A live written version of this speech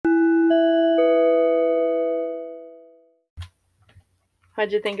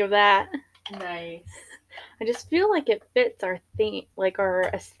What'd you think of that? Nice. I just feel like it fits our theme, like our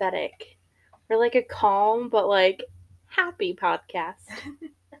aesthetic. We're like a calm but like happy podcast.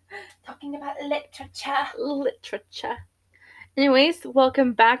 Talking about literature. Literature. Anyways,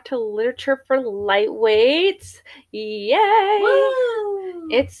 welcome back to Literature for Lightweights. Yay! Woo!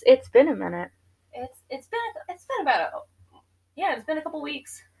 It's been a minute. It's been about it's been a couple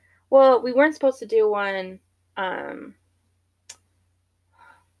weeks. Well, we weren't supposed to do one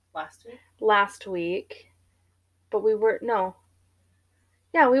last week, but we were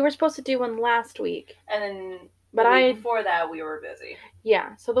we were supposed to do one last week. And then before that we were busy.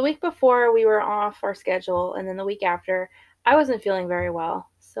 Yeah, so the week before we were off our schedule, and then the week after I wasn't feeling very well,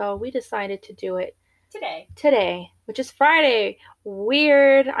 so we decided to do it today, which is Friday.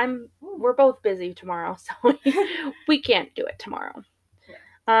 Weird. We're both busy tomorrow, so we can't do it tomorrow.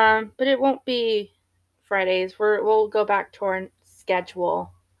 Yeah. But it won't be Fridays. We'll go back to our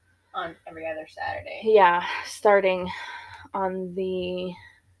schedule on every other Saturday. Yeah, starting on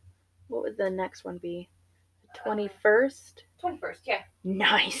what would the next one be? 21st? 21st, yeah.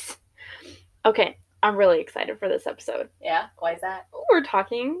 Nice. Okay, I'm really excited for this episode. Yeah, why is that? We're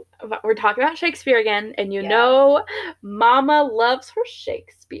talking about Shakespeare again, and you know Mama loves her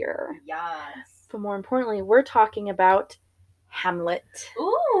Shakespeare. Yes. But more importantly, we're talking about Hamlet.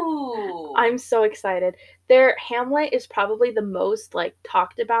 Ooh. I'm so excited. Hamlet is probably the most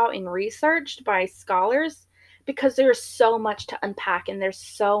talked about and researched by scholars because there's so much to unpack, and there's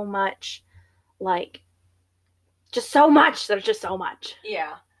so much there's just so much.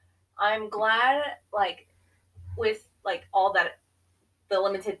 Yeah. I'm glad with all that the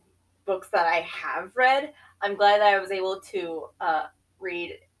limited books that I have read, I'm glad that I was able to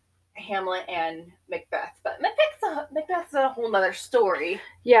read Hamlet and Macbeth. But Macbeth's a whole nother story.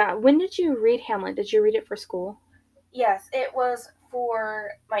 Yeah. When did you read Hamlet? Did you read it for school? Yes, it was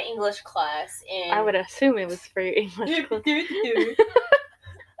for my English class. I would assume it was for your English class.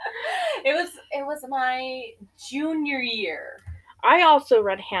 It was my junior year. I also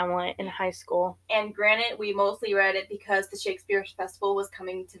read Hamlet in high school. And granted, we mostly read it because the Shakespeare Festival was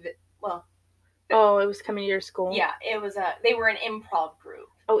coming to it was coming to your school? Yeah, it was they were an improv group.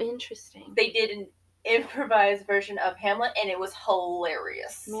 Oh, interesting. They did an improvised version of Hamlet, and it was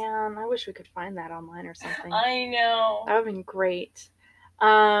hilarious. Man, I wish we could find that online or something. I know. That would have been great.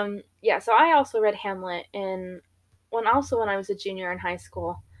 Yeah, so I also read Hamlet when I was a junior in high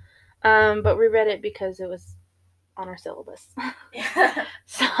school. But we read it because it was on our syllabus. Yeah.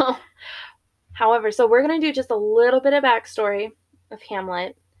 So we're going to do just a little bit of backstory of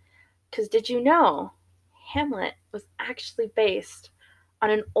Hamlet. Because did you know Hamlet was actually based on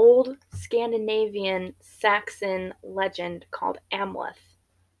an old Scandinavian Saxon legend called Amleth.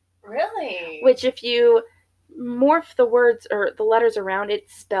 Really? Which, if you morph the words or the letters around, it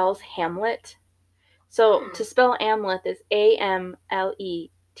spells Hamlet. So to spell Amleth is Amleth.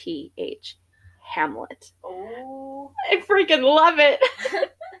 Hamlet. Oh. I freaking love it.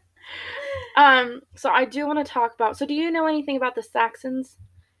 So I do want to talk about, so do you know anything about the Saxons?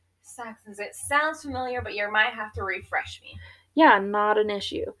 Saxons, it sounds familiar, but you might have to refresh me. Yeah, not an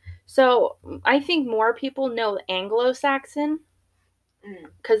issue. So I think more people know Anglo-Saxon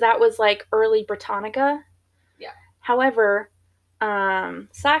because that was early Britannica. Yeah. However,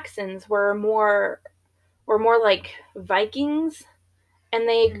 Saxons were more like Vikings, and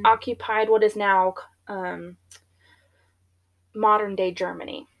they occupied what is now modern day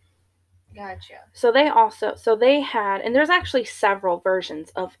Germany. Gotcha. So they had, and there's actually several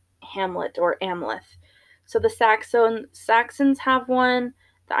versions of Hamlet or Amleth. So the Saxons have one.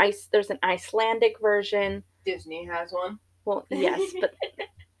 There's an Icelandic version. Disney has one. Well, yes, but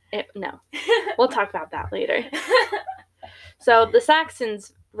no. We'll talk about that later. So the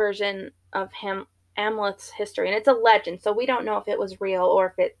Saxons version of Amleth's history, and it's a legend, so we don't know if it was real or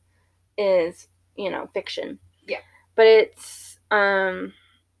if it is, fiction. Yeah. But it's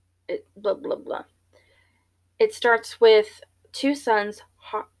blah blah blah. It starts with two sons.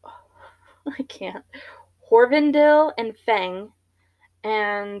 I can't. Horvindil and Feng,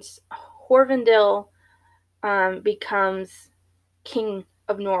 and Horvindil becomes king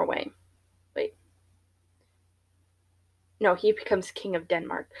of Norway. Wait. No, he becomes king of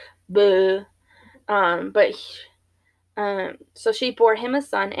Denmark. So she bore him a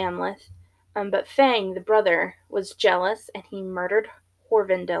son, Amleth, but Feng, the brother, was jealous, and he murdered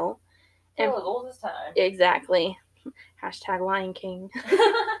Horvindil. And old as time. Exactly. # Lion King.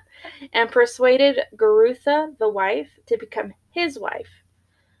 And persuaded Garutha, the wife, to become his wife.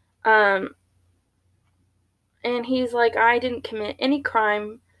 And he's like, I didn't commit any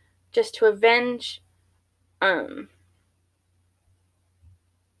crime, just to avenge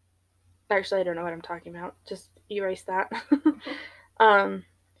Actually, I don't know what I'm talking about. Just erase that.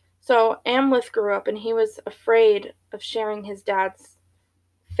 So Amleth grew up and he was afraid of sharing his dad's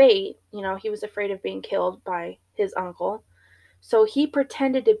fate. You know, he was afraid of being killed by his uncle. So he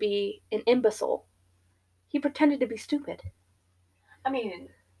pretended to be an imbecile. He pretended to be stupid. I mean,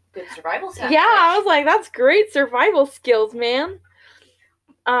 good survival tactic. Yeah, I was like, that's great survival skills, man.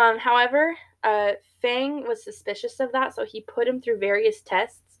 However, Fang was suspicious of that, so he put him through various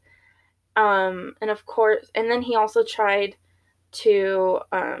tests. And of course, and then he also tried to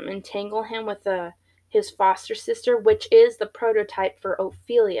entangle him with his foster sister, which is the prototype for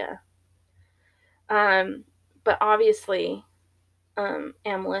Ophelia. But obviously,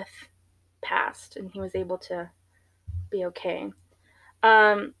 Amleth passed, and he was able to be okay.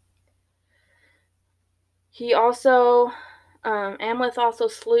 He also, Amleth also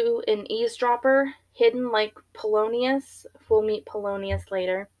slew an eavesdropper hidden like Polonius. We'll meet Polonius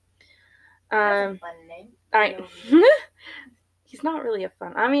later. That's a fun name. He's not really a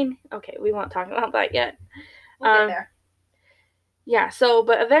fun. I mean, okay, we won't talk about that yet. We'll get there. Yeah, so,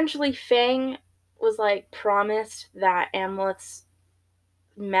 but eventually Fang was, like, promised that Amleth's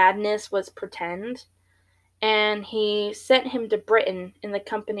madness was pretend, and he sent him to Britain in the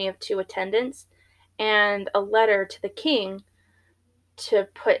company of 2 attendants, and a letter to the king to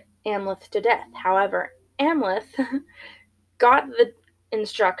put Amleth to death. However, Amleth got the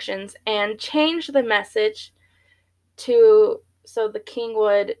instructions and changed the message so the king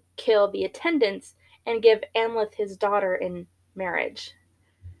would kill the attendants and give Amleth his daughter in marriage.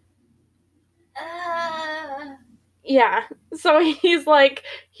 Yeah, so he's like,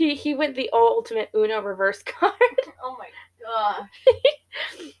 he went the ultimate Uno reverse card. Oh my god.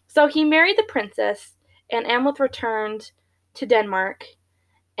 So he married the princess, and Amleth returned to Denmark,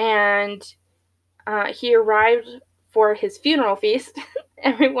 and he arrived for his funeral feast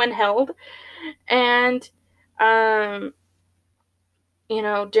everyone held, and you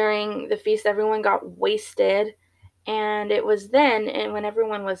know, during the feast everyone got wasted, and it was then, and when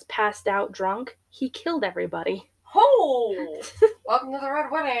everyone was passed out drunk, he killed everybody. Oh! Welcome to the Red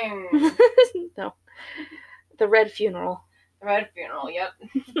Wedding! No. The Red Funeral. The Red Funeral, yep.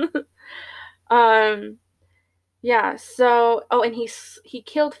 Yeah, so, oh, and he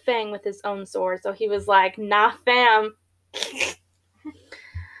killed Fang with his own sword, so he was like, nah, fam.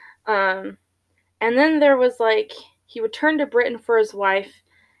 And then there was, like, he returned to Britain for his wife,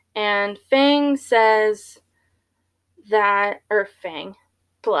 and Fang says that, or Fang,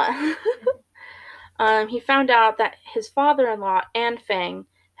 blah. He found out that his father-in-law and Fang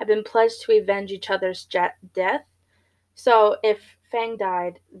had been pledged to avenge each other's death. So if Fang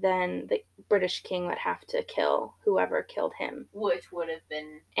died, then the British king would have to kill whoever killed him. Which would have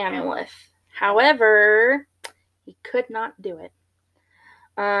been Amleth. However, he could not do it.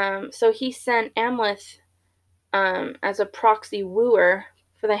 So he sent Amleth as a proxy wooer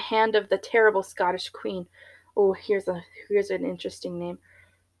for the hand of the terrible Scottish queen. Oh, here's an interesting name.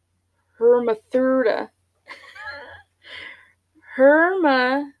 Hermathruda.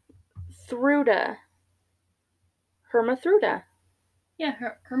 Hermathruda. Yeah,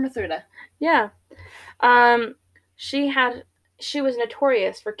 Hermathruda. Yeah. She was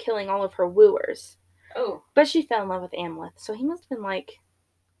notorious for killing all of her wooers. Oh. But she fell in love with Amleth, so he must have been like,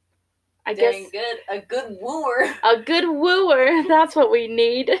 I guess good. A good wooer. A good wooer. That's what we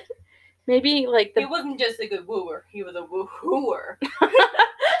need. Maybe like he wasn't just a good wooer. He was a wooer.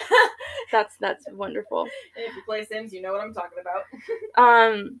 That's wonderful. And if you play Sims, you know what I'm talking about.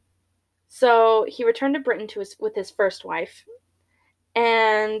 So he returned to Britain with his first wife,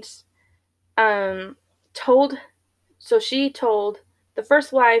 and the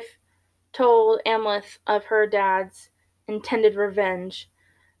first wife told Amleth of her dad's intended revenge,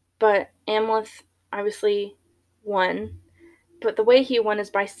 but Amleth obviously won. But the way he won is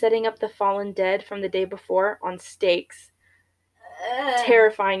by setting up the fallen dead from the day before on stakes,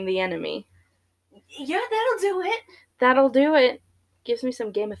 terrifying the enemy. Yeah, that'll do it. That'll do it. Gives me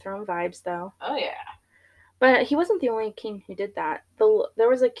some Game of Thrones vibes, though. Oh, yeah. But he wasn't the only king who did that. There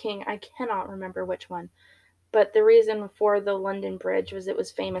was a king, I cannot remember which one, but the reason for the London Bridge was it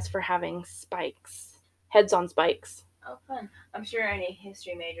was famous for having spikes. Heads on spikes. Oh, fun. I'm sure any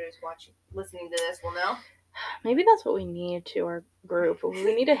history majors listening to this will know. Maybe that's what we need to our group.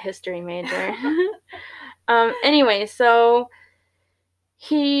 We need a history major. Anyway, so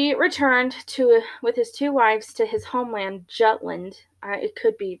he returned with his 2 wives to his homeland, Jutland. It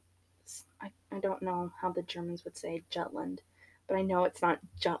could be, I don't know how the Germans would say Jutland, but I know it's not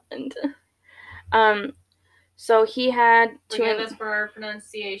Jutland. So he had to... Forgive us for our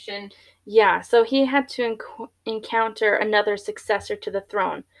pronunciation. Yeah, so he had to encounter another successor to the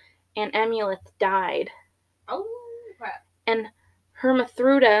throne, and Amuleth died. Oh, crap. And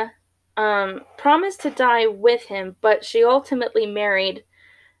Hermithruda promised to die with him, but she ultimately married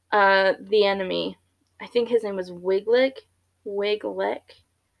the enemy. I think his name was Wigleg.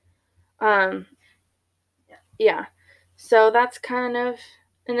 Yeah. So that's kind of...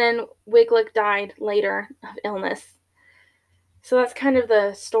 And then Wigleg died later of illness. So that's kind of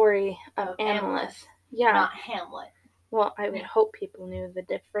the story of Amuleth. Yeah. Not Hamlet. Well, I would hope people knew the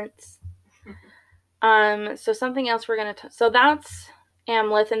difference. So something else we're going to... So that's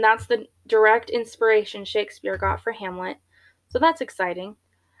Amleth, and that's the direct inspiration Shakespeare got for Hamlet. So that's exciting.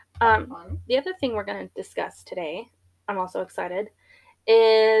 The other thing we're going to discuss today, I'm also excited,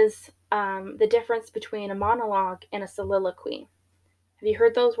 is the difference between a monologue and a soliloquy. Have you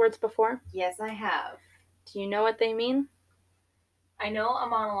heard those words before? Yes, I have. Do you know what they mean? I know a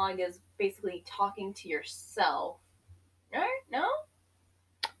monologue is basically talking to yourself. Right? No?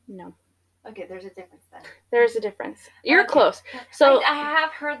 No. Okay, there's a difference then. There's a difference. You're close. So I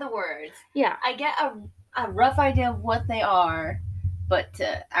have heard the words. Yeah. I get a rough idea of what they are, but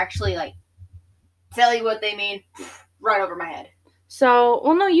to actually tell you what they mean, right over my head. So,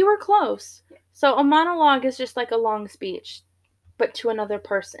 well, no, you were close. Yeah. So a monologue is just like a long speech, but to another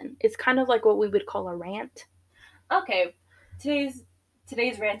person. It's kind of like what we would call a rant. Okay. Today's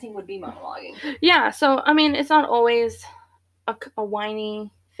ranting would be monologuing. Yeah, so, I mean, it's not always a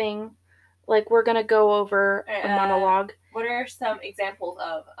whiny thing. Like, we're going to go over a monologue. What are some examples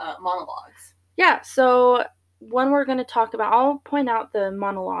of monologues? Yeah, so one we're going to talk about, I'll point out the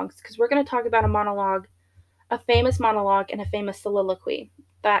monologues, because we're going to talk about a monologue, a famous monologue, and a famous soliloquy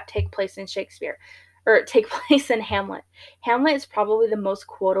that take place in Shakespeare, or take place in Hamlet. Hamlet is probably the most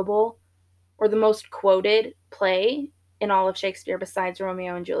quotable, or the most quoted play in all of Shakespeare besides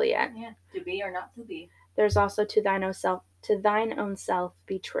Romeo and Juliet. Yeah, to be or not to be. There's also to thine own self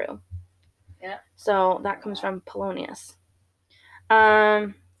be true. Yeah. So that comes from Polonius.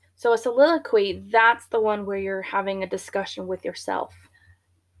 So a soliloquy, that's the one where you're having a discussion with yourself.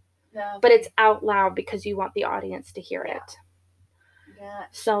 No. But it's out loud because you want the audience to hear it. Yeah.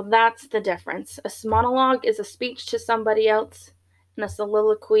 So that's the difference. A monologue is a speech to somebody else, and a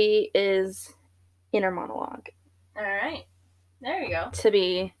soliloquy is inner monologue. All right. There you go. To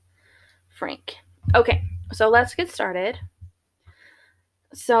be frank. Okay, so let's get started.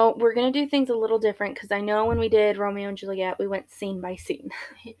 So we're going to do things a little different because I know when we did Romeo and Juliet, we went scene by scene.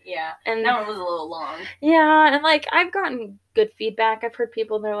 Yeah, and that one was a little long. Yeah, and I've gotten good feedback. I've heard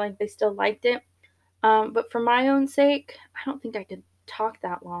people, they're like, they still liked it. But for my own sake, I don't think I could talk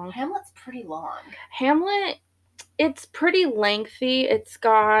that long. Hamlet's pretty long. Hamlet, it's pretty lengthy. It's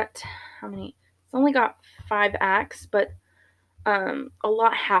got, how many? It's only got 5 acts, but a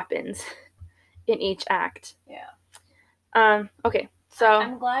lot happens in each act. Yeah. Okay. So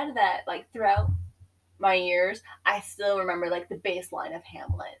I'm glad that throughout my years, I still remember the baseline of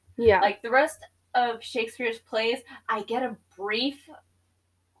Hamlet. Yeah. The rest of Shakespeare's plays, I get a brief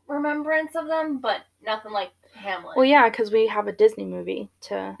remembrance of them, but nothing like Hamlet. Well, yeah, because we have a Disney movie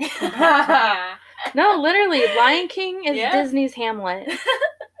to No, literally, Lion King is Disney's Hamlet.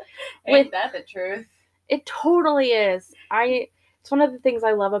 Ain't that the truth? It totally is. It's one of the things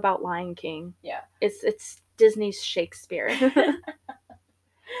I love about Lion King. Yeah. It's Disney's Shakespeare.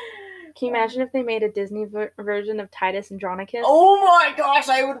 Can you imagine if they made a Disney version of Titus Andronicus? Oh my gosh,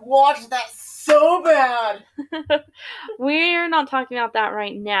 I would watch that so bad! We're not talking about that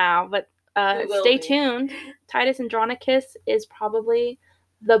right now, but stay tuned. Titus Andronicus is probably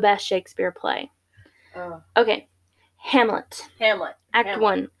the best Shakespeare play. Okay, Hamlet. Act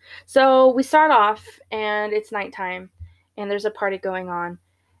 1. So we start off, and it's nighttime, and there's a party going on,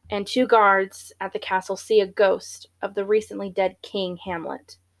 and 2 guards at the castle see a ghost of the recently dead King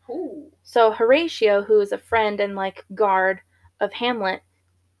Hamlet. Ooh. So Horatio, who is a friend and guard of Hamlet,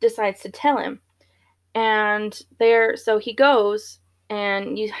 decides to tell him. And so he goes,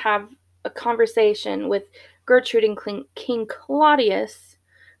 and you have a conversation with Gertrude and King Claudius,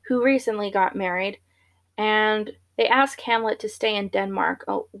 who recently got married, and they ask Hamlet to stay in Denmark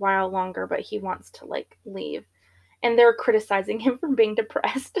a while longer, but he wants to leave. And they're criticizing him for being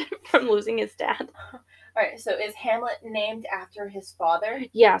depressed from losing his dad. Alright, so is Hamlet named after his father?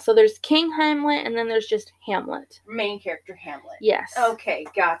 Yeah, so there's King Hamlet, and then there's just Hamlet. Main character Hamlet. Yes. Okay,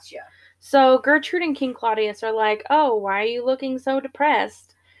 gotcha. So Gertrude and King Claudius are like, oh, why are you looking so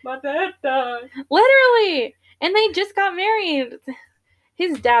depressed? My dad died. Literally! And they just got married.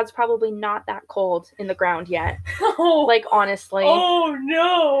 His dad's probably not that cold in the ground yet. Oh. Honestly. Oh,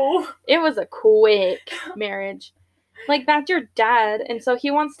 no! It was a quick marriage. That's your dad, and so he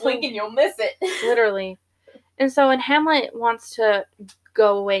wants to... Blink and you'll miss it. Literally. And so when Hamlet wants to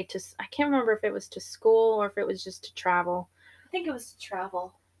go away to, I can't remember if it was to school or if it was just to travel. I think it was to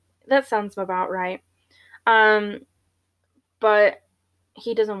travel. That sounds about right. But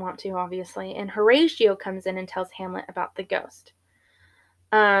he doesn't want to, obviously. And Horatio comes in and tells Hamlet about the ghost.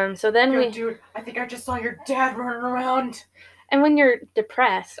 So then Dude, I think I just saw your dad running around. And when you're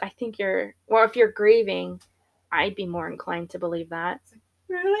depressed, I think or if you're grieving, I'd be more inclined to believe that.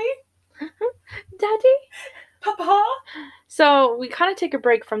 Really? Daddy? Papa? So we kind of take a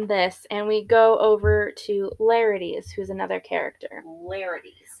break from this and we go over to Laertes, who's another character.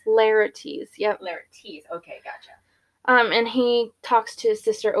 Laertes, yep. Laertes, okay, gotcha. And he talks to his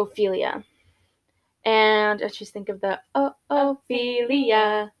sister Ophelia. And I just think of the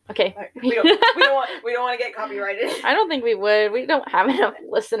Ophelia. Okay. We don't want to get copyrighted. I don't think we would. We don't have enough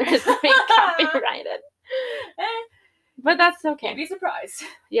listeners to be copyrighted. But that's okay. You'd be surprised.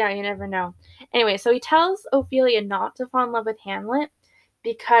 Yeah, you never know. Anyway, so he tells Ophelia not to fall in love with Hamlet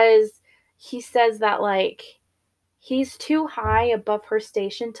because he says that, like, he's too high above her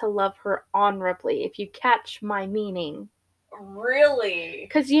station to love her honorably, if you catch my meaning. Really?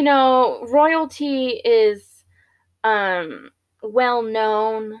 Because, royalty is well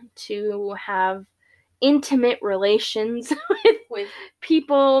known to have intimate relations with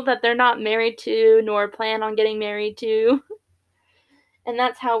people that they're not married to nor plan on getting married to. And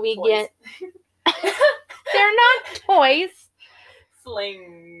that's how we get... They're not toys.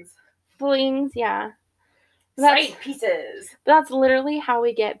 Flings, yeah. Side pieces. That's literally how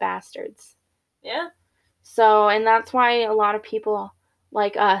we get bastards. Yeah. So, and that's why a lot of people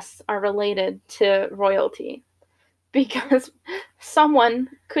like us are related to royalty. Because someone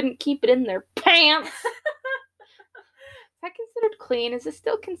couldn't keep it in their pants. Is that considered clean? Is it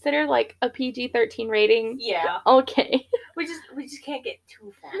still considered like a PG-13 rating? Yeah. Okay. We just can't get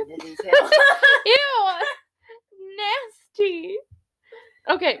too far into detail. Ew! Nasty.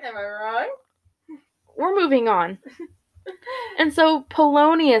 Okay. Am I wrong? We're moving on. And so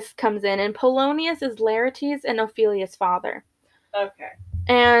Polonius comes in, and Polonius is Laertes and Ophelia's father. Okay.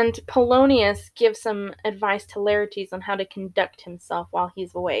 And Polonius gives some advice to Laertes on how to conduct himself while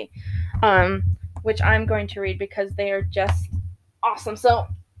he's away, which I'm going to read because they are just awesome. So,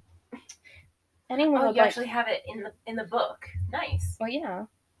 anyone would you actually have it in the book. Nice. Well, yeah.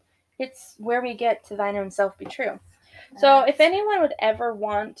 It's where we get to thine own self be true. So, if anyone would ever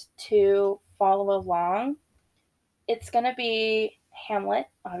want to follow along, it's going to be Hamlet,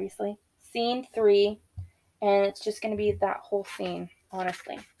 obviously, scene 3, and it's just going to be that whole scene,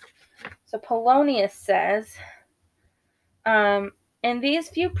 honestly. So Polonius says, in these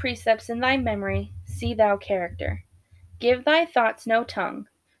few precepts in thy memory, see thou character. Give thy thoughts no tongue.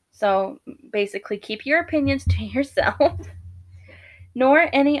 So basically, keep your opinions to yourself. Nor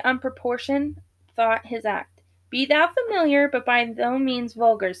any unproportioned thought his act. Be thou familiar, but by no means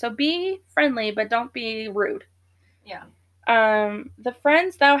vulgar. So be friendly, but don't be rude. Yeah. The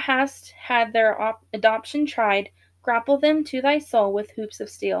friends thou hast had their adoption tried, grapple them to thy soul with hoops of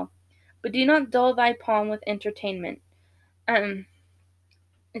steel. But do not dull thy palm with entertainment.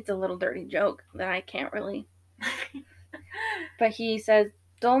 It's a little dirty joke that I can't really. But he says,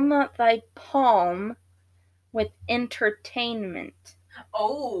 dull not thy palm with entertainment.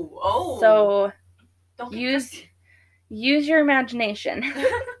 Oh. So use your imagination.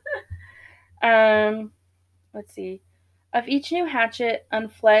 Let's see. Of each new hatchet,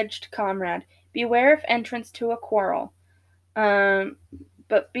 unfledged comrade, beware of entrance to a quarrel.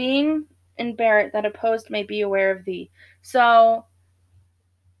 But being and bear it that opposed may be aware of thee. So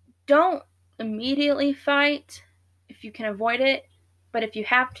don't immediately fight if you can avoid it, but if you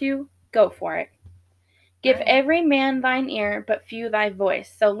have to, go for it. Give every man thine ear, but few thy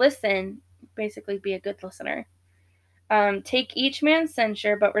voice. So listen, basically be a good listener. Take each man's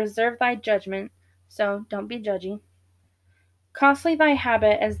censure, but reserve thy judgment. So don't be judgy. Costly thy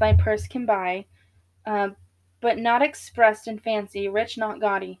habit as thy purse can buy, but not expressed in fancy, rich not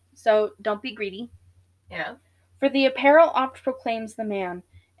gaudy. So don't be greedy. Yeah. For the apparel oft proclaims the man,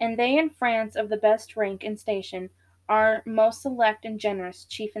 and they in France of the best rank and station are most select and generous,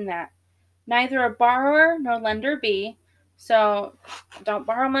 chief in that. Neither a borrower nor lender be, so don't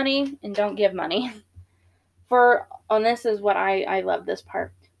borrow money and don't give money. This is what I love this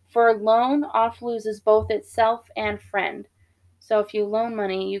part. For loan oft loses both itself and friend. So if you loan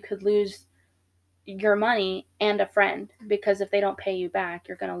money, you could lose your money and a friend, because if they don't pay you back,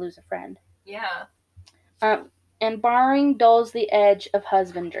 you're going to lose a friend. Yeah. And borrowing dulls the edge of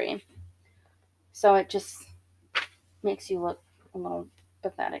husbandry. So it just makes you look a little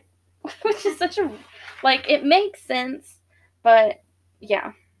pathetic. Which is such a... it makes sense, but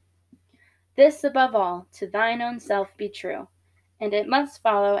yeah. This above all, to thine own self be true, and it must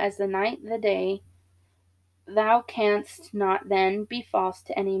follow as the night the day. Thou canst not then be false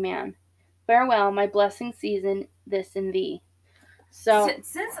to any man. Farewell, my blessing season this in thee. So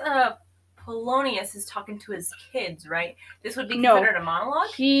since Polonius is talking to his kids, right? This would be considered a monologue?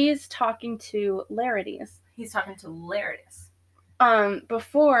 He's talking to Larides. He's talking to Larides.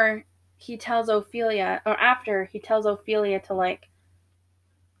 Before he tells Ophelia, or after he tells Ophelia to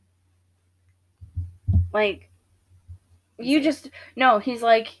he's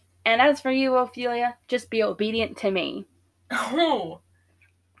like, and as for you, Ophelia, just be obedient to me. Oh.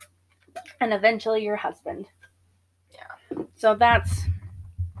 And eventually your husband. Yeah. So that's,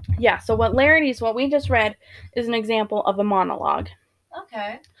 so what we just read is an example of a monologue.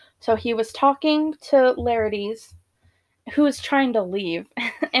 Okay. So he was talking to Larides, who is trying to leave.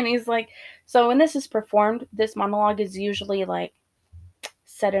 And he's like, so when this is performed, this monologue is usually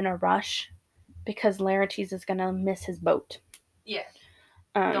set in a rush because Larides is going to miss his boat. Yeah.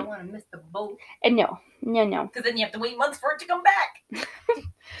 Don't want to miss the boat. And no. Because then you have to wait months for it to come back.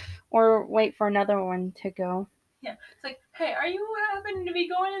 Or wait for another one to go. Yeah. It's like, hey, are you happen to be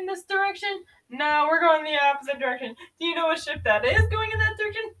going in this direction? No, we're going the opposite direction. Do you know what ship that is going in that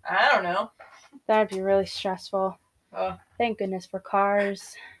direction? I don't know. That'd be really stressful. Oh. Thank goodness for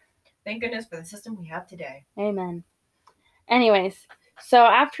cars. Thank goodness for the system we have today. Amen. Anyways, so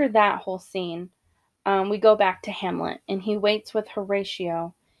after that whole scene, we go back to Hamlet, and he waits with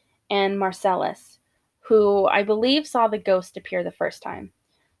Horatio and Marcellus, who I believe saw the ghost appear the first time.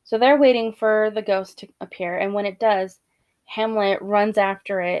 So they're waiting for the ghost to appear, and when it does, Hamlet runs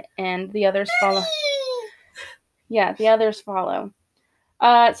after it, and the others follow. Yeah, the others follow.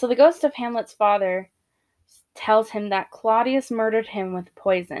 So the ghost of Hamlet's father tells him that Claudius murdered him with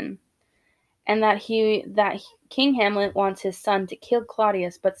poison, and that King Hamlet wants his son to kill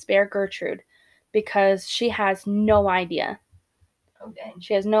Claudius but spare Gertrude, because she has no idea. Oh, dang.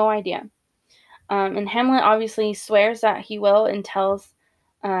 She has no idea. And Hamlet obviously swears that he will, and tells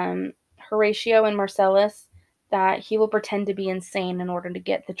Horatio and Marcellus that he will pretend to be insane in order to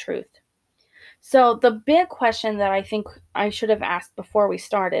get the truth. So the big question that I think I should have asked before we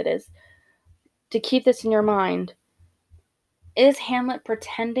started is, to keep this in your mind, is Hamlet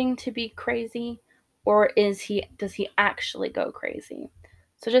pretending to be crazy, or does he actually go crazy?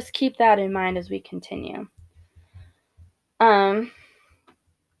 So just keep that in mind as we continue. So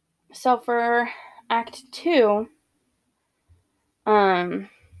for Act 2,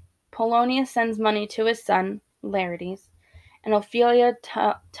 Polonius sends money to his son, Larides, and Ophelia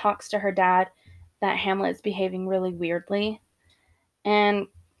talks to her dad that Hamlet is behaving really weirdly. And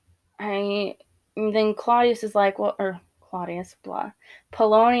then Polonius is like,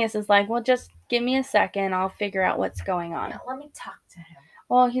 just give me a second, I'll figure out what's going on. Yeah, let me talk to him.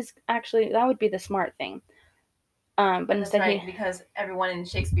 Well, that would be the smart thing. But that's instead right, because everyone in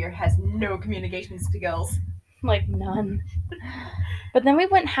Shakespeare has no communication skills. None. But then we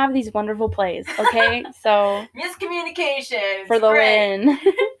wouldn't have these wonderful plays, okay? So miscommunication for the win.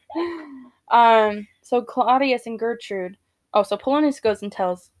 So Claudius and Gertrude. So Polonius goes and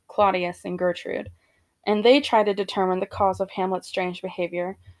tells Claudius and Gertrude, and they try to determine the cause of Hamlet's strange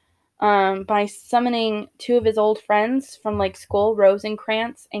behavior by summoning two of his old friends from school,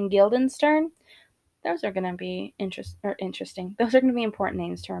 Rosencrantz and Guildenstern. Those are going to be interesting. Those are going to be important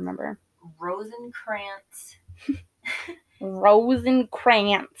names to remember. Rosencrantz.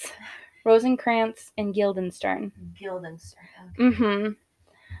 Rosencrantz and Guildenstern. Guildenstern. Okay. Mm-hmm.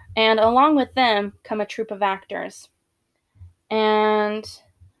 And along with them come a troupe of actors. And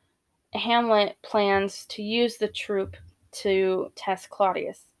Hamlet plans to use the troupe to test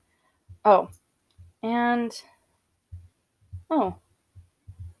Claudius. I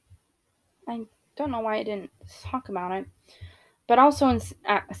don't know why I didn't talk about it. But also in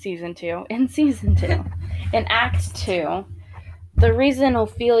season 2, in Act 2, the reason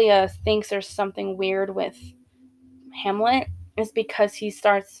Ophelia thinks there's something weird with Hamlet is because he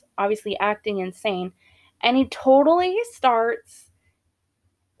starts obviously acting insane, and he totally starts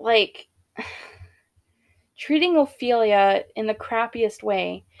treating Ophelia in the crappiest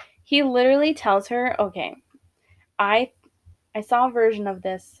way. He literally tells her, okay, I saw a version of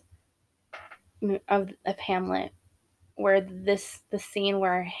this of Hamlet where the scene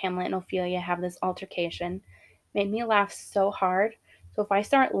where Hamlet and Ophelia have this altercation made me laugh so hard. So if I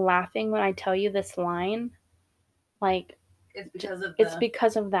start laughing when I tell you this line, it's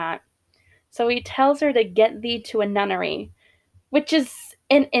because of that. So he tells her to get thee to a nunnery, which is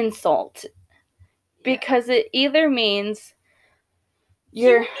an insult, because it either means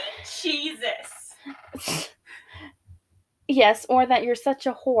you need Jesus. Yes, or that you're such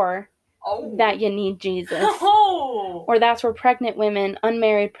a whore that you need Jesus. Oh, Oh! Or that's where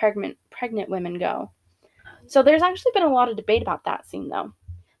unmarried pregnant women go. So there's actually been a lot of debate about that scene, though.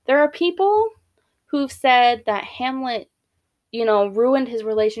 There are people who've said that Hamlet, ruined his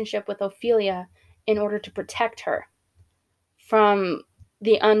relationship with Ophelia in order to protect her from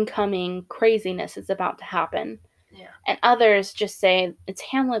the oncoming craziness that's about to happen. Yeah. And others just say it's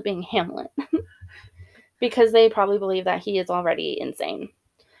Hamlet being Hamlet because they probably believe that he is already insane.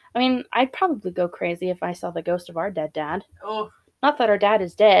 I mean, I'd probably go crazy if I saw the ghost of our dead dad. Oh. Not that our dad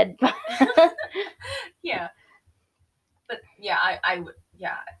is dead. Yeah. But yeah, I would,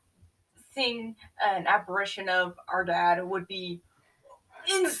 yeah. Seeing an apparition of our dad would be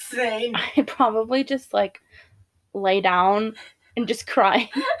insane. I'd probably just, lay down and just cry.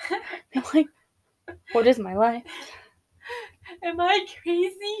 Be like, what is my life? Am I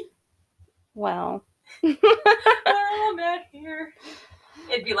crazy? Well. Where am I at here?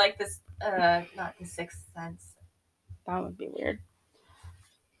 It'd be like this, not The Sixth Sense. That would be weird.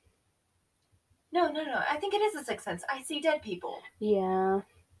 No. I think it is The Sixth Sense. I see dead people. Yeah.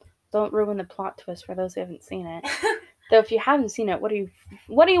 Don't ruin the plot twist for those who haven't seen it. Though if you haven't seen it, what are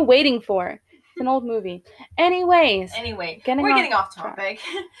you waiting for? It's an old movie. Anyway, we're getting off topic.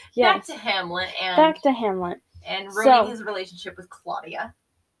 Yes. Back to Hamlet and ruining his relationship with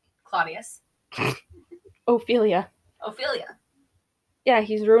Claudius. Ophelia. Yeah,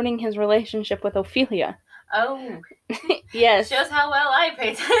 he's ruining his relationship with Ophelia. Oh. Yes. Shows how well I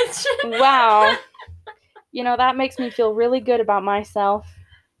pay attention. Wow. That makes me feel really good about myself.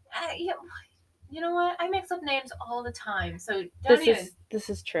 You know what? I mix up names all the time, so This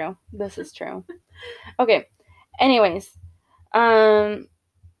is true. Okay. Anyways, so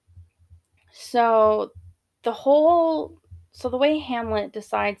the way Hamlet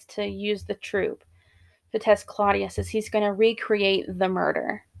decides to use the troupe to test Claudius is he's going to recreate the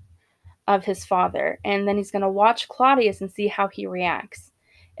murder of his father, and then he's going to watch Claudius and see how he reacts.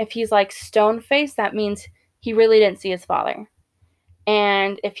 If he's stone-faced, that means he really didn't see his father.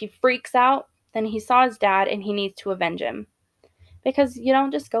 And if he freaks out, then he saw his dad and he needs to avenge him. Because you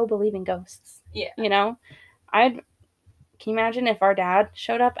don't just go believing ghosts. Yeah. Can you imagine if our dad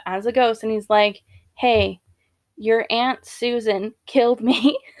showed up as a ghost and he's like, hey, your Aunt Susan killed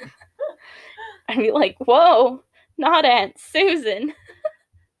me? I'd be like, whoa, not Aunt Susan.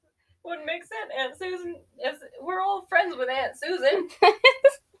 Wouldn't make sense. Aunt Susan, we're all friends with Aunt Susan.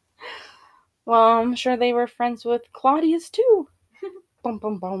 Well, I'm sure they were friends with Claudius too. Bum,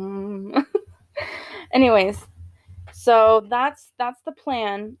 bum, bum. Anyways, so that's the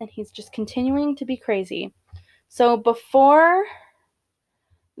plan, and he's just continuing to be crazy. So before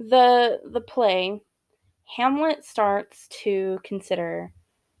the play, Hamlet starts to consider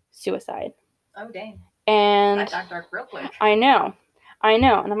suicide. Oh, dang. And that got dark real quick. I know, and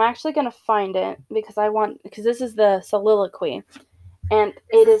I'm actually gonna find it because this is the soliloquy. And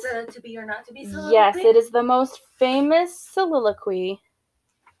it is To Be or Not to Be soliloquy? Yes, it is the most famous soliloquy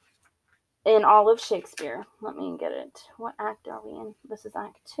in all of Shakespeare. Let me get it. What act are we in? This is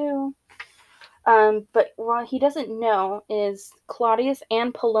Act 2. But what he doesn't know is Claudius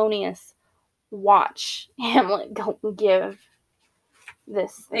and Polonius watch Hamlet give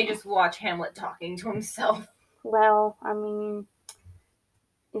this thing. They just watch Hamlet talking to himself. Well, I mean,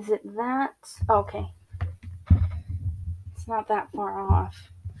 is it that? Okay. It's not that far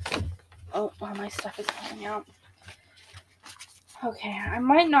off. Oh, my stuff is falling out. Okay, I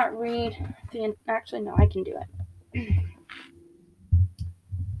might not read the... Actually, no, I can do it.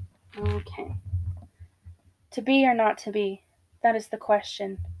 Okay. To be or not to be, that is the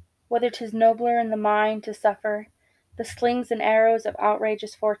question. Whether 'tis nobler in the mind to suffer the slings and arrows of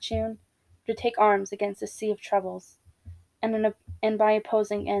outrageous fortune, to take arms against a sea of troubles, and by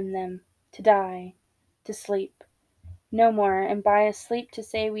opposing end them, to die, to sleep, no more, and by a sleep to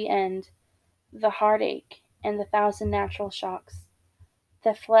say we end the heartache and the thousand natural shocks.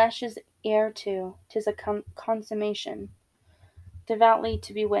 The flesh is heir to, 'tis a consummation, devoutly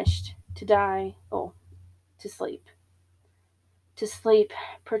to be wished, to die, to sleep. To sleep,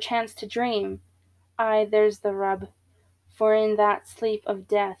 perchance to dream, aye, there's the rub, for in that sleep of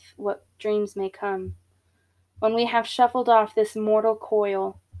death what dreams may come, when we have shuffled off this mortal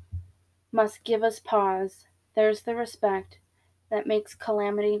coil, must give us pause, there's the respect that makes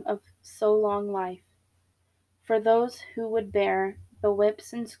calamity of so long life, for those who would bear the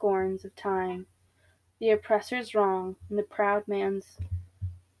whips and scorns of time, the oppressor's wrong, and the proud man's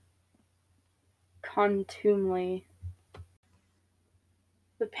contumely.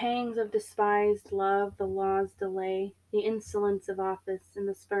 The pangs of despised love, the law's delay, the insolence of office, and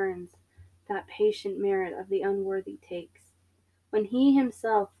the spurns that patient merit of the unworthy takes, when he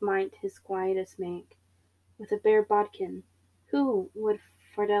himself might his quietus make, with a bare bodkin. Who would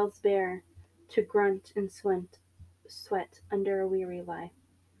fardels bear to grunt and sweat under a weary life?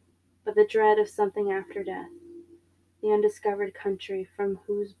 But the dread of something after death, the undiscovered country from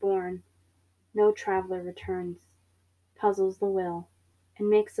whose bourne no traveller returns, puzzles the will, and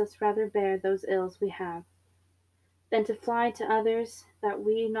makes us rather bear those ills we have, than to fly to others that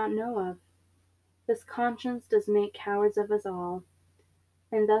we not know of. This conscience does make cowards of us all,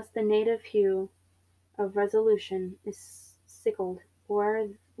 and thus the native hue of resolution is sickled o'er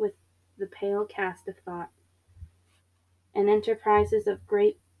with the pale cast of thought, and enterprises of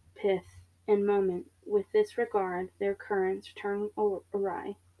great pith and moment with this regard their currents turn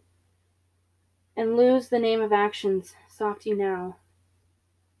awry, and lose the name of actions. Soft you now,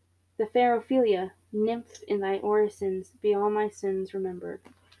 the fair Ophelia, nymph in thy orisons, be all my sins remembered.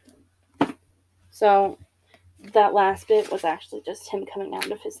 So that last bit was actually just him coming out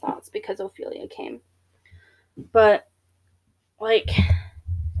of his thoughts because Ophelia came. But, like,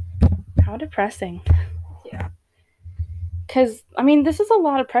 how depressing. Yeah. Because, I mean, this is a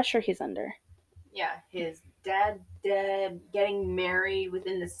lot of pressure he's under. Yeah, his dad dead, getting married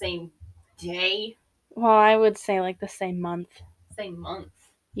within the same day. Well, I would say, like, the same month. Same month.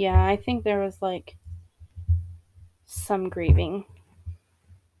 Yeah, I think there was, like, some grieving.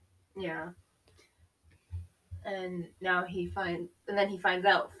 Yeah. And now he finds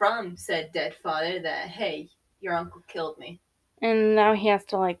out from said dead father that, hey, your uncle killed me. And now he has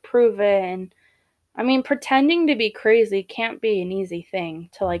to, like, prove it. And, I mean, pretending to be crazy can't be an easy thing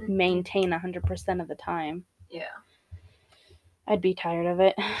to, like, maintain 100% of the time. Yeah. I'd be tired of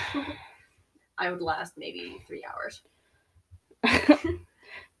it. I would last maybe 3 hours.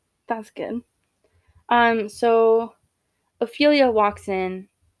 That's good. So Ophelia walks in,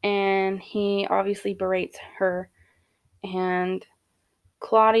 and he obviously berates her, and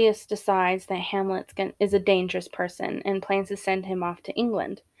Claudius decides that Hamlet is a dangerous person and plans to send him off to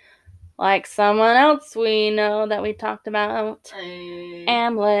England. Like someone else we know that we talked about,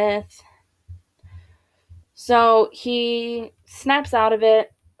 Amleth. So he snaps out of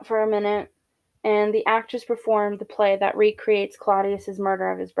it for a minute, and the actors perform the play that recreates Claudius's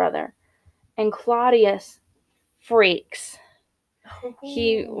murder of his brother. And Claudius freaks.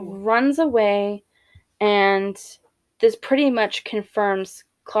 He runs away, and this pretty much confirms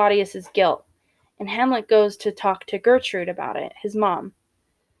Claudius's guilt. And Hamlet goes to talk to Gertrude about it, his mom.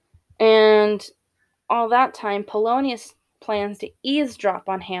 And all that time, Polonius plans to eavesdrop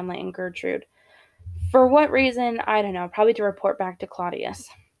on Hamlet and Gertrude. For what reason, I don't know. Probably to report back to Claudius.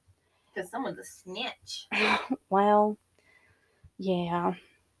 Because someone's a snitch. Well, yeah.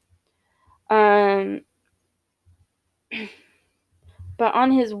 But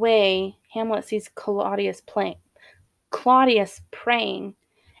on his way, Hamlet sees Claudius praying,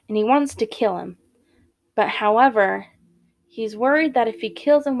 and he wants to kill him. But however, he's worried that if he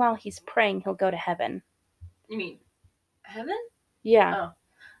kills him while he's praying, he'll go to heaven. You mean heaven? Yeah. Oh.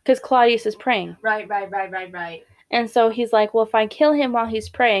 Because Claudius is praying. Right. And so he's like, well, if I kill him while he's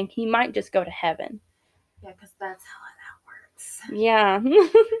praying, he might just go to heaven. Yeah, because that's how that works. Yeah.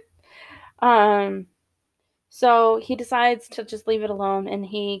 So he decides to just leave it alone, and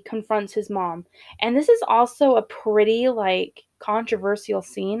he confronts his mom. And this is also a pretty, like, controversial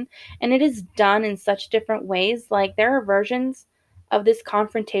scene, and it is done in such different ways. Like, there are versions of this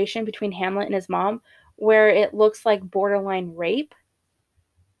confrontation between Hamlet and his mom where it looks like borderline rape.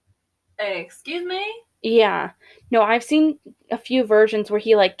 Excuse me? Yeah. No, I've seen a few versions where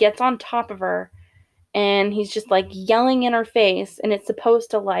he, like, gets on top of her, and he's just, like, yelling in her face, and it's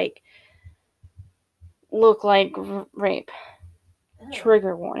supposed to, like, look like rape. Ew.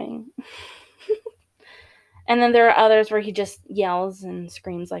 Trigger warning. And then there are others where he just yells and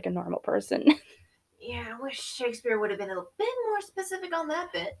screams like a normal person. Yeah, I wish Shakespeare would have been a bit more specific on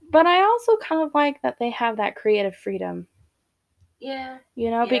that bit. But I also kind of like that they have that creative freedom. Yeah. You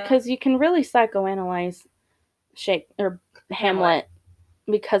know, because you can really psychoanalyze Hamlet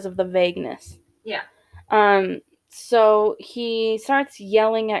because of the vagueness. Yeah. So he starts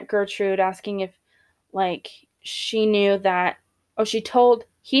yelling at Gertrude, asking if, like, she knew that, he told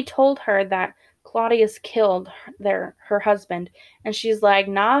her that Claudius killed her husband, and she's like,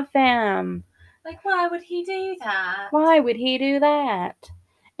 nah, fam. Like, why would he do that? Why would he do that?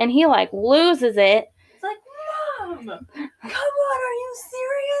 And he, like, loses it. It's like, Mom, come on, are you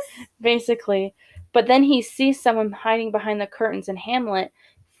serious? Basically. But then he sees someone hiding behind the curtains, and Hamlet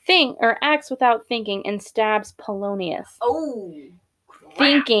acts without thinking and stabs Polonius. Oh, crap.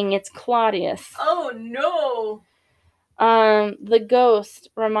 Thinking it's Claudius. Oh, no. The ghost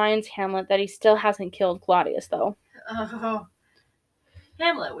reminds Hamlet that he still hasn't killed Claudius, though. Oh.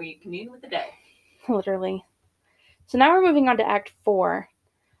 Hamlet, will you commune with the dead? Literally. So now we're moving on to Act 4.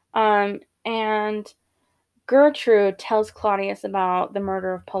 And Gertrude tells Claudius about the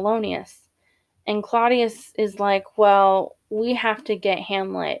murder of Polonius. And Claudius is like, well, we have to get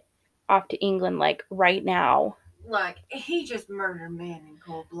Hamlet off to England, like, right now. Like, he just murdered a man in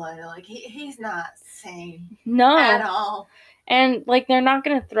cold blood. Like, he's not sane. No. At all. And, like, they're not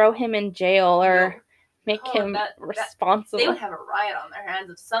going to throw him in jail or make him responsible. They would have a riot on their hands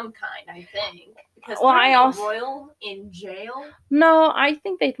of some kind, I think. Because throwing a royal in jail? No, I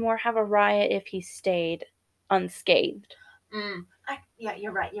think they'd more have a riot if he stayed unscathed. Yeah,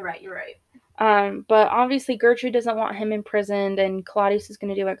 you're right. But obviously Gertrude doesn't want him imprisoned, and Claudius is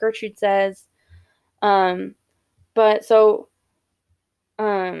going to do what Gertrude says. But so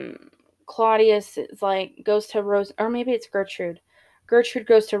Claudius is like, goes to Rose, or maybe it's Gertrude. Gertrude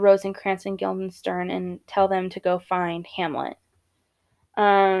goes to Rosencrantz and Guildenstern and tell them to go find Hamlet.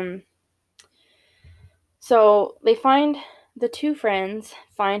 So they find, the two friends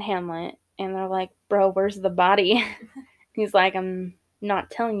find Hamlet, and they're like, bro, where's the body? He's like, I'm not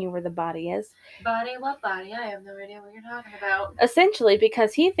telling you where the body is. Body? What body? I have no idea what you're talking about. Essentially,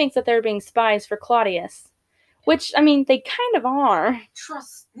 because he thinks that they're being spies for Claudius. Which, I mean, they kind of are.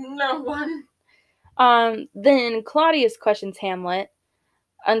 Trust no one. Then Claudius questions Hamlet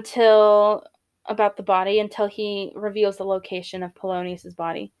about the body until he reveals the location of Polonius'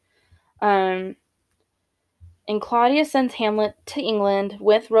 body. And Claudius sends Hamlet to England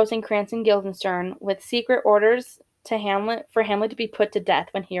with Rosencrantz and Guildenstern with secret orders to Hamlet for Hamlet to be put to death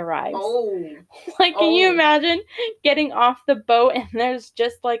when he arrives. Oh. Like, can you imagine getting off the boat and there's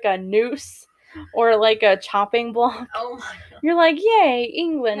just like a noose or like a chopping block? Oh my God. You're like, yay,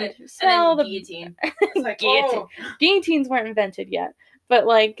 England. Sell the guillotine. Like, guillotine. Guillotines weren't invented yet. But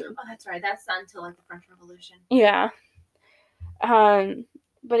like, oh, that's right. That's not until like the French Revolution. Yeah.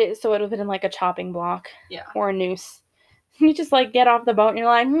 But so it would have been like a chopping block. Yeah. Or a noose. You just like get off the boat and you're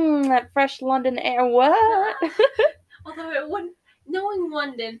like, that fresh London air, what? Although it wouldn't, knowing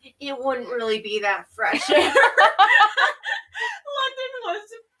London, it wouldn't really be that fresh air. London was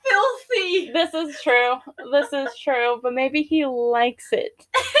filthy. This is true. But maybe he likes it.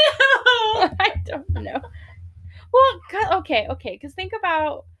 I don't know. Well, okay. Because think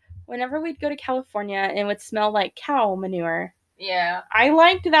about whenever we'd go to California and it would smell like cow manure. Yeah. I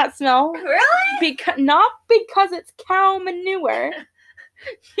liked that smell. Really? Not because it's cow manure.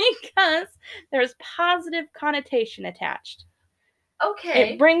 Because there's positive connotation attached.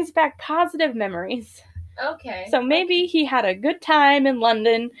 Okay. It brings back positive memories. Okay. So maybe he had a good time in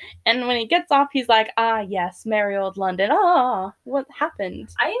London, and when he gets off, he's like, yes, merry old London. What happened?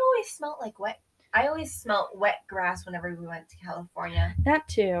 I always smelled wet grass whenever we went to California. That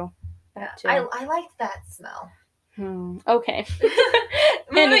too. I liked that smell. Okay.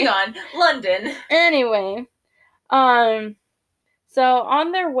 Moving on. London. Anyway. So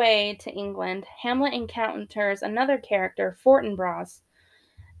on their way to England, Hamlet encounters another character, Fortinbras,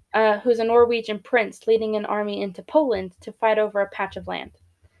 who's a Norwegian prince leading an army into Poland to fight over a patch of land.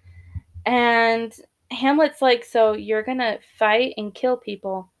 And Hamlet's like, so you're gonna fight and kill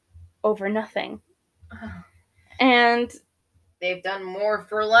people over nothing. And they've done more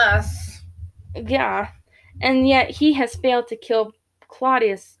for less. Yeah. And yet he has failed to kill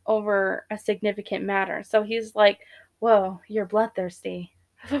Claudius over a significant matter. So he's like, whoa, you're bloodthirsty.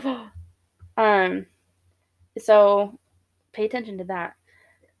 So pay attention to that.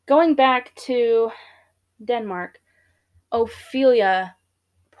 Going back to Denmark, Ophelia,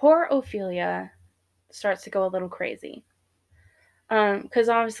 poor Ophelia, starts to go a little crazy. Because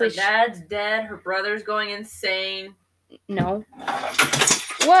obviously her dad's dead, her brother's going insane. No.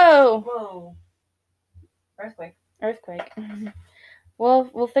 Whoa! Whoa. Earthquake.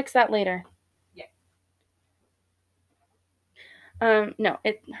 We'll fix that later. Yeah. No,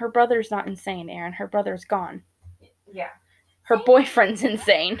 her brother's not insane, Aaron. Her brother's gone. Yeah. Her boyfriend's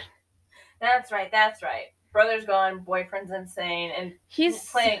insane. That's right. Brother's gone, boyfriend's insane, and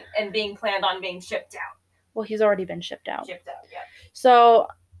he's being planned on being shipped out. Well, he's already been shipped out. Yeah. So,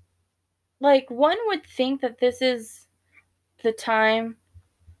 like, one would think that this is the time.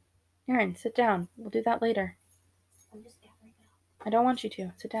 Aaron, sit down. We'll do that later. I'm just down right now. I don't want you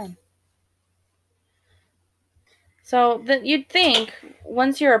to. Sit down. So, you'd think,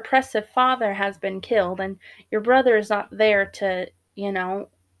 once your oppressive father has been killed and your brother is not there to,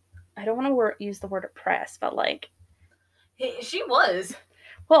 I don't want to use the word oppress, but like... She was.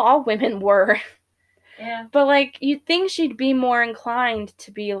 Well, all women were. Yeah. But, like, you'd think she'd be more inclined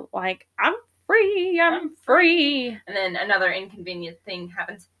to be like, I'm free. And then another inconvenient thing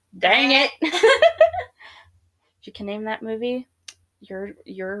happens. Dang it. You can name that movie. You're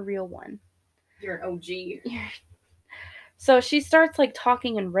a real one. You're an OG. So she starts like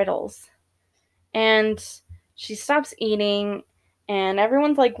talking in riddles. And she stops eating, and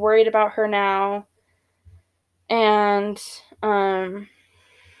everyone's like worried about her now. And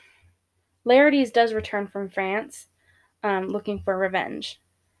Laertes does return from France, looking for revenge.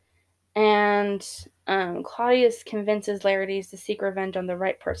 And Claudius convinces Laertes to seek revenge on the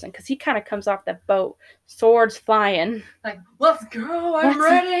right person, because he kind of comes off the boat, swords flying. Like, let's go, I'm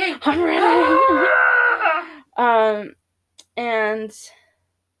ready! I'm ready! And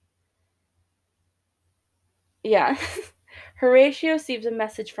yeah, Horatio receives a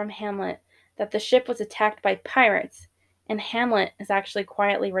message from Hamlet that the ship was attacked by pirates, and Hamlet is actually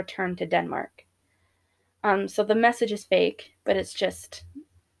quietly returned to Denmark. So the message is fake, but it's just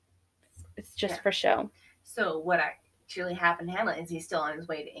for show. So what actually happened to Hamlet? Is he still on his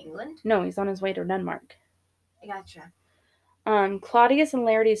way to England? No, he's on his way to Denmark. I gotcha. Claudius and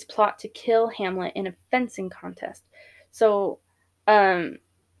Laertes plot to kill Hamlet in a fencing contest. So, I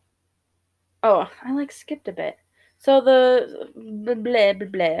skipped a bit. So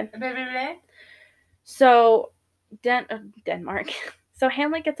So, Denmark. So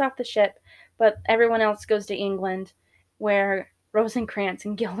Hamlet gets off the ship, but everyone else goes to England, where Rosencrantz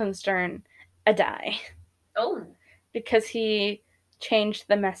and Guildenstern die. Oh. Because he changed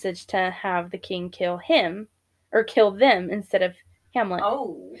the message to have the king kill him, or kill them instead of Hamlet.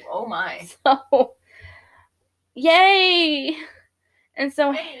 Oh my. So, yay! And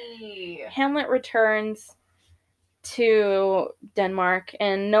so hey. Hamlet returns to Denmark,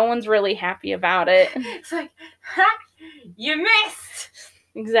 and no one's really happy about it. It's like, ha! You missed!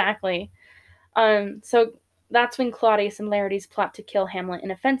 Exactly. So that's when Claudius and Laertes plot to kill Hamlet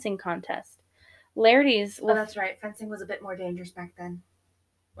in a fencing contest. Laertes... Oh, that's right. Fencing was a bit more dangerous back then.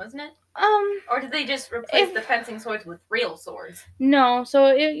 Wasn't it? Or did they just replace the fencing swords with real swords? No,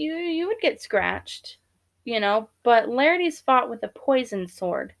 so you would get scratched, but Laertes fought with a poisoned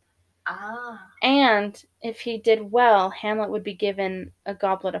sword. Ah. And if he did well, Hamlet would be given a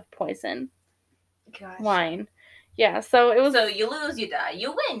goblet of poison. Gosh. Wine. Yeah, so it was... So you lose, you die.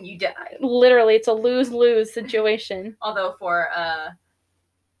 You win, you die. Literally, it's a lose-lose situation. Although for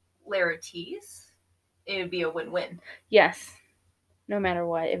Laertes, it would be a win-win. Yes. No matter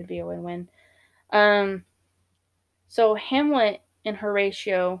what, it would be a win-win. So Hamlet and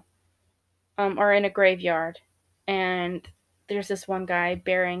Horatio are in a graveyard, and there's this one guy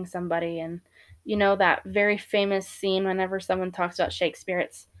burying somebody, and that very famous scene whenever someone talks about Shakespeare,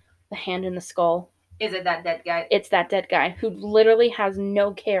 it's the hand in the skull. Is it that dead guy? It's that dead guy who literally has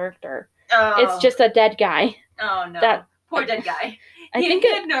no character. Oh. It's just a dead guy. Oh no. Poor dead guy. He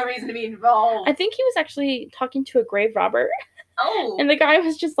had no reason to be involved. I think he was actually talking to a grave robber. Oh. And the guy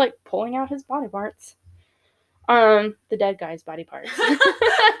was just like pulling out his body parts. The dead guy's body parts.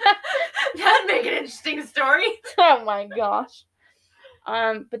 That'd make an interesting story. Oh my gosh.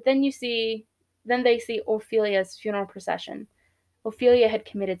 But then they see Ophelia's funeral procession. Ophelia had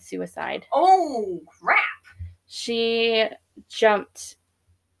committed suicide. Oh, crap. She jumped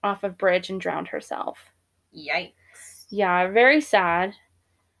off a bridge and drowned herself. Yikes. Yeah, very sad.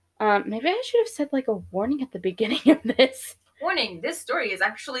 Maybe I should have said like a warning at the beginning of this. Warning, this story is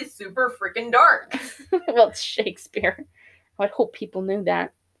actually super freaking dark. Well, it's Shakespeare. I would hope people knew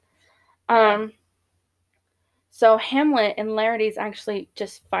that. So Hamlet and Laertes actually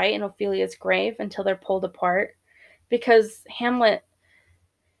just fight in Ophelia's grave until they're pulled apart. Because Hamlet,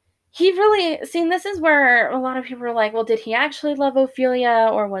 this is where a lot of people are like, well, did he actually love Ophelia,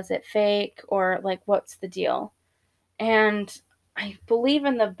 or was it fake, or like, what's the deal? And I believe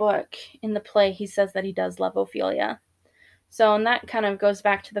in the play, he says that he does love Ophelia. So, and that kind of goes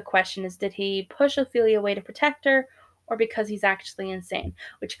back to the question is, did he push Ophelia away to protect her, or because he's actually insane?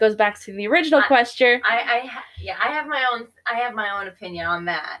 Which goes back to the original question. I have my own opinion on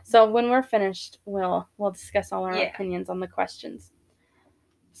that. So when we're finished, we'll discuss all our opinions on the questions.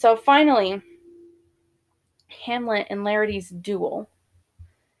 So finally, Hamlet and Laertes duel.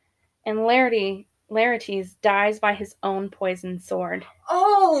 And Laertes dies by his own poisoned sword.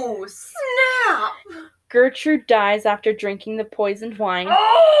 Oh, snap! Gertrude dies after drinking the poisoned wine.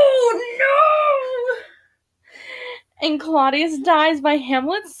 Oh, no! And Claudius dies by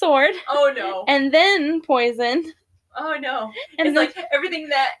Hamlet's sword. Oh, no. And then poisoned. Oh, no. And it's like everything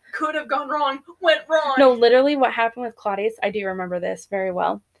that could have gone wrong went wrong. No, literally what happened with Claudius, I do remember this very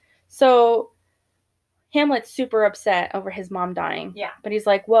well. So Hamlet's super upset over his mom dying. Yeah. But he's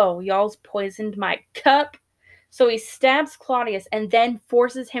like, whoa, y'all's poisoned my cup. So he stabs Claudius and then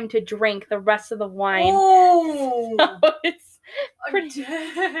forces him to drink the rest of the wine. Oh! So it's pretty...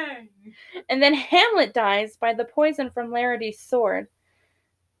 Dang. And then Hamlet dies by the poison from Laertes' sword.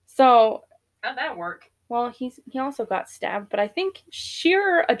 So... How'd that work? Well, he also got stabbed, but I think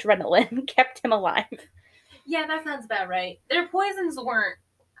sheer adrenaline kept him alive. Yeah, that sounds about right. Their poisons weren't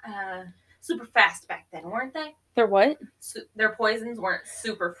super fast back then, weren't they? They're what? Their poisons weren't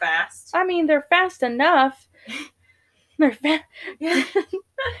super fast. I mean, they're fast enough. They're fast.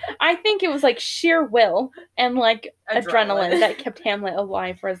 I think it was like sheer will and like adrenaline that kept Hamlet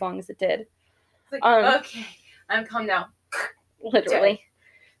alive for as long as it did. It's like, okay, I'm calm now. Literally. Dead.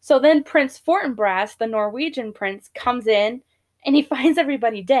 So then Prince Fortinbras, the Norwegian prince, comes in and he finds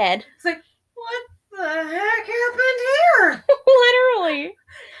everybody dead. It's like, what the heck happened here? Literally.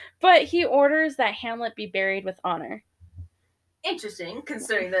 But he orders that Hamlet be buried with honor. Interesting,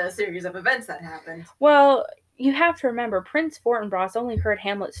 considering the series of events that happened. Well, you have to remember, Prince Fortinbras only heard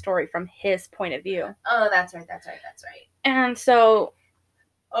Hamlet's story from his point of view. Oh, that's right. And so...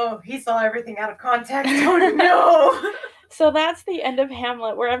 Oh, he saw everything out of context. Oh, no! So that's the end of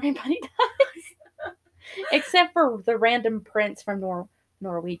Hamlet, where everybody dies. Except for the random prince from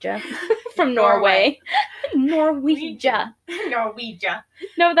Norwegia. From Norway. Norwegia.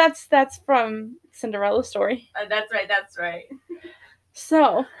 No, that's from Cinderella's story. That's right.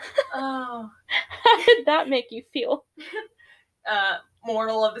 So, how did that make you feel?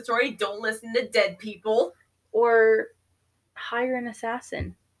 Moral of the story, don't listen to dead people. Or hire an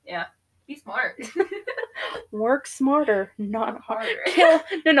assassin. Yeah, be smart. Work smarter, not harder.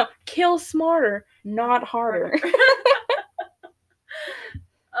 Kill smarter, not harder.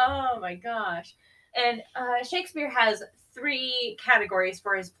 Oh my gosh. And Shakespeare has 3 categories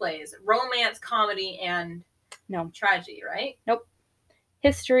for his plays: romance, comedy, and tragedy, right? Nope.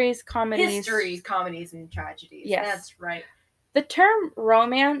 Histories, comedies, and tragedies. Yes. That's right. The term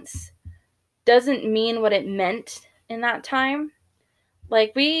romance doesn't mean what it meant in that time.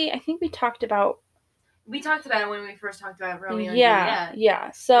 Like, I think we talked about it when we first talked about Romeo and Juliet.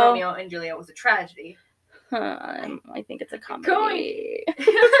 Yeah. So Romeo and Juliet was a tragedy. I think it's a comedy.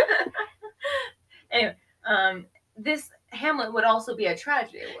 Anyway, this Hamlet would also be a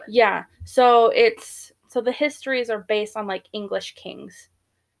tragedy. Yeah. So the histories are based on like English kings.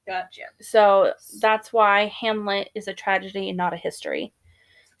 Gotcha. So that's why Hamlet is a tragedy and not a history.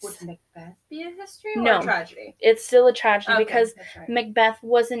 Would Macbeth be a history or a tragedy? It's still a tragedy because Macbeth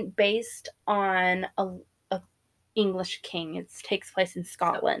wasn't based on a English king. It takes place in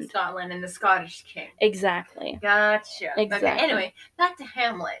Scotland. Scotland and the Scottish king. Exactly. Gotcha. Exactly. Okay, anyway, back to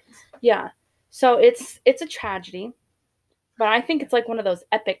Hamlet. Yeah. So it's a tragedy, but I think it's like one of those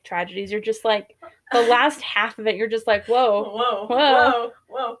epic tragedies. You're just like, the last half of it, you're just like, whoa. Oh no.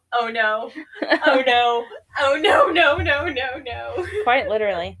 Oh no. Oh no. Quite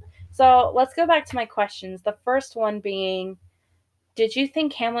literally. So let's go back to my questions. The first one being, did you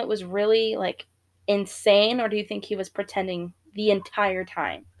think Hamlet was really like insane, or do you think he was pretending the entire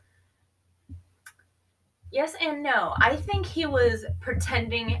time? Yes and no. I think he was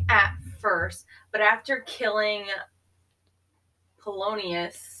pretending at first, but after killing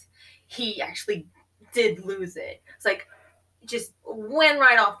Polonius, he actually did lose it. It's like, just went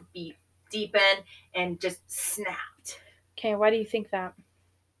right off the deep end and just snapped. Okay, why do you think that?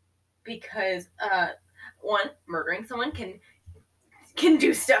 Because, one, murdering someone can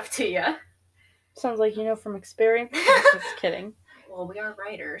do stuff to you. Sounds like you know from experience. Just kidding. Well, we are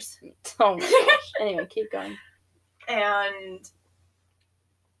writers. Oh my gosh. Anyway, keep going. And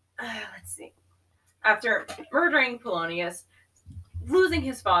let's see. After murdering Polonius, losing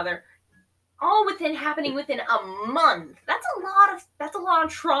his father, all happening within a month. That's a lot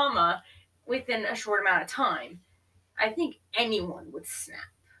of trauma within a short amount of time. I think anyone would snap.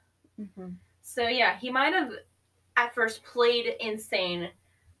 Mm-hmm. So yeah, he might have at first played insane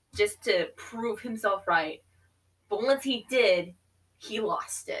just to prove himself right. But once he did, he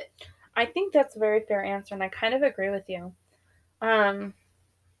lost it. I think that's a very fair answer, and I kind of agree with you.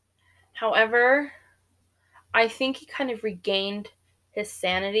 However, I think he kind of regained his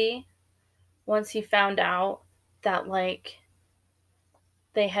sanity once he found out that, like,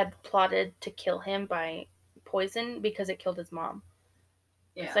 they had plotted to kill him by poison because it killed his mom.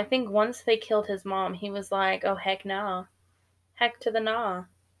 Yeah. So I think once they killed his mom, he was like, oh, heck no. Heck to the nah.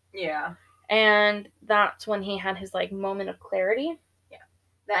 Yeah. And that's when he had his, like, moment of clarity. Yeah.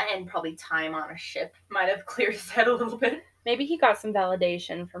 That and probably time on a ship might have cleared his head a little bit. Maybe he got some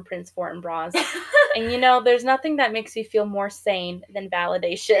validation from Prince Fortinbras. And, you know, there's nothing that makes you feel more sane than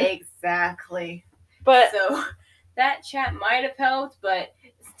validation. Exactly. But so that chat might have helped, but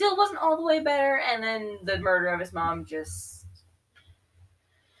still wasn't all the way better. And then the murder of his mom just...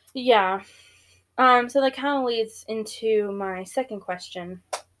 Yeah. So that kind of leads into my second question.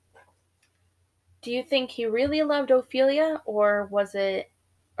 Do you think he really loved Ophelia, or was it...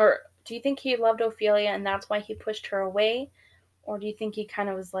 Or, do you think he loved Ophelia and that's why he pushed her away? Or do you think he kind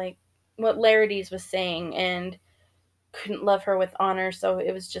of was like what Larides was saying and couldn't love her with honor, so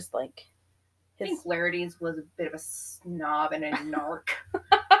it was just like I think Larides was a bit of a snob and a narc.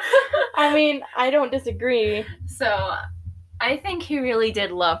 I mean, I don't disagree. So, I think he really did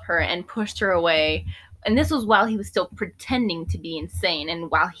love her and pushed her away. And this was while he was still pretending to be insane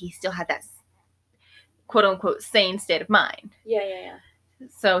and while he still had that quote-unquote sane state of mind. Yeah.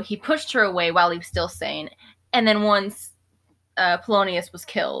 So he pushed her away while he was still sane. And then once Polonius was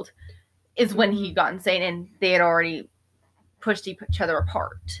killed is when he got insane and they had already pushed each other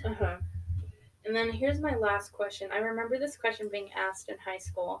apart. Uh-huh. And then here's my last question. I remember this question being asked in high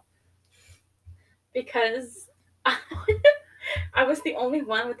school because I was the only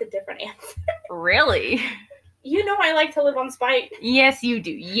one with a different answer. Really? You know I like to live on spite. Yes, you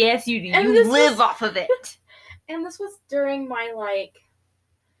do. Yes, you do. And you live off of it. And this was during my,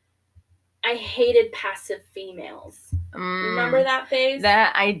 I hated passive females. Remember that phase?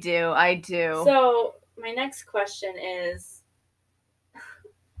 That I do. So, my next question is,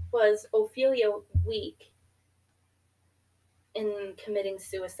 was Ophelia weak in committing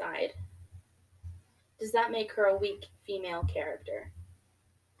suicide? Does that make her a weak female character?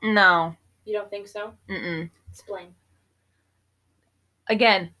 No. You don't think so? Mm-mm. Explain.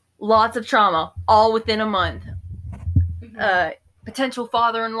 Again, lots of trauma, all within a month. Mm-hmm. Potential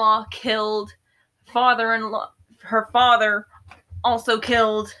father-in-law killed. Her father also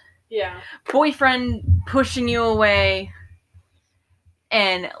killed. Yeah. Boyfriend pushing you away.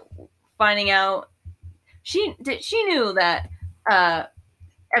 And finding out she knew that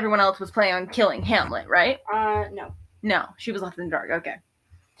everyone else was planning on killing Hamlet, right? No, she was left in the dark. Okay,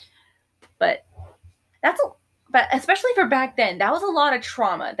 but especially for back then, that was a lot of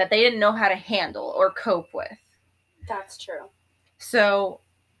trauma that they didn't know how to handle or cope with. That's true. So,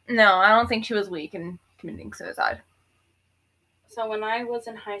 no, I don't think she was weak in committing suicide. So when I was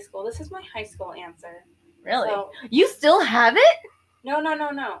in high school, this is my high school answer. Really? So, you still have it? No.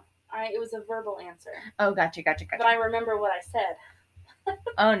 It was a verbal answer. Oh, gotcha. But I remember what I said.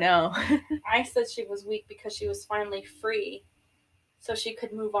 Oh, no. I said she was weak because she was finally free, so she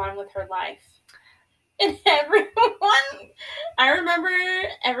could move on with her life. And I remember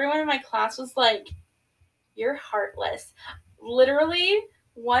everyone in my class was like, "You're heartless." Literally,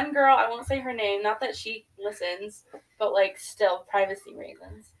 one girl, I won't say her name, not that she listens, but still, privacy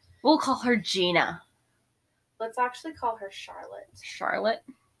reasons. We'll call her Gina. Let's actually call her Charlotte. Charlotte?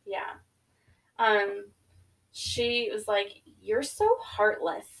 Yeah. She was like, "You're so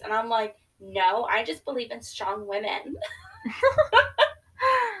heartless." And I'm like, "No, I just believe in strong women."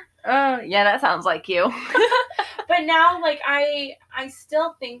 Yeah, that sounds like you. But now, I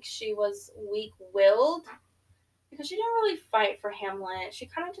still think she was weak-willed because she didn't really fight for Hamlet. She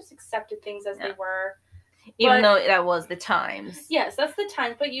kind of just accepted things as they were. Even though that was the times. Yes, that's the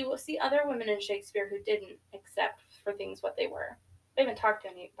times. But you see other women in Shakespeare who didn't accept for things what they were. They haven't talked to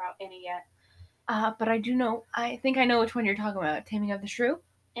about any yet. But I think I know which one you're talking about. Taming of the Shrew?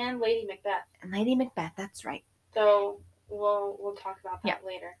 And Lady Macbeth. And Lady Macbeth, that's right. So we'll talk about that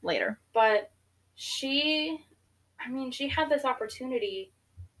later. But she had this opportunity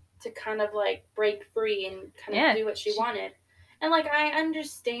to kind of break free and kind of do what she wanted. And I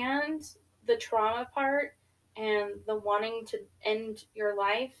understand the trauma part and the wanting to end your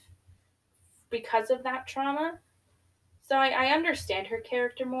life because of that trauma. So I understand her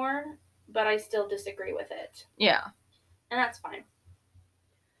character more, but I still disagree with it. Yeah. And that's fine.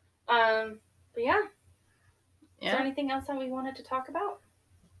 But yeah. Is there anything else that we wanted to talk about?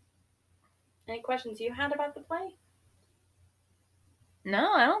 Any questions you had about the play?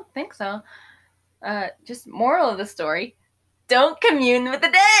 No, I don't think so. Just moral of the story. Don't commune with the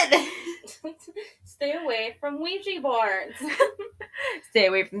dead! Stay away from Ouija boards. Stay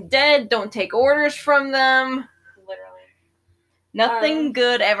away from the dead. Don't take orders from them. Literally. Nothing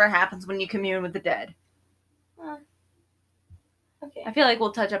good ever happens when you commune with the dead. Okay. I feel like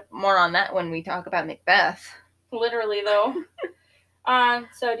we'll touch up more on that when we talk about Macbeth. Literally, though.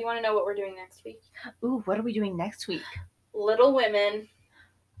 So do you want to know what we're doing next week? Ooh, what are we doing next week? Little Women.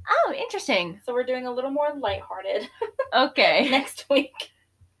 Oh, interesting. So we're doing a little more lighthearted. Okay. Next week.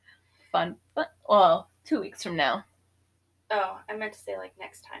 Fun. But, well, 2 weeks from now. Oh, I meant to say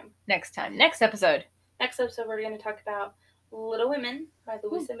next time. Next time. Next episode. Next episode, we're going to talk about Little Women by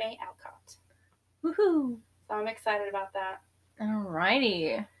Louisa May Alcott. Woohoo. So I'm excited about that.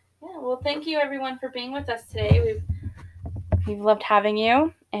 Alrighty. Yeah, well, thank you everyone for being with us today. We've loved having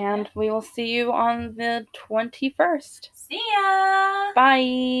you, and we will see you on the 21st. See ya!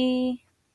 Bye!